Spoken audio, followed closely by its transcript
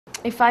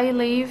If I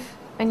leave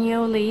and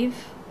you leave,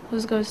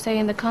 who's going to stay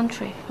in the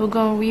country? Who's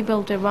going to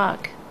rebuild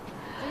Iraq?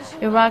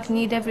 Iraq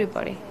needs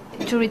everybody.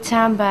 To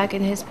return back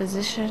in his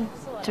position,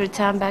 to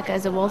return back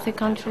as a wealthy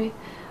country,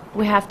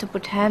 we have to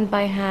put hand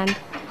by hand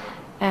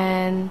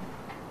and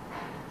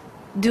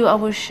do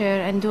our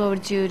share and do our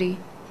duty.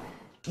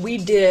 We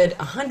did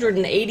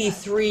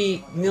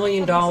 $183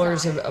 million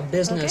of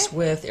business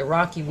with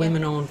Iraqi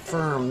women-owned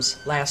firms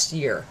last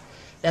year.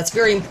 That's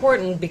very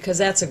important because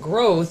that's a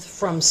growth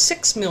from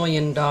 $6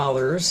 million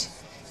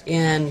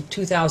in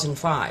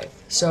 2005.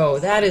 So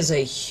that is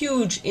a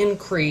huge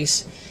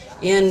increase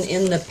in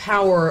the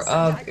power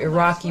of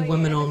Iraqi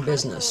women-owned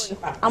business.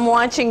 I'm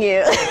watching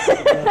you.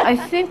 I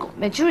think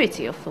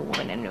majority of the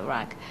women in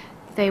Iraq,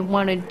 they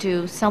want to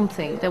do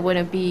something. They want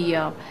to be,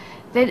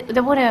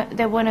 they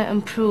want to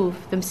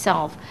improve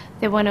themselves.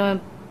 They want to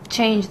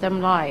change their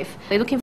life. They're looking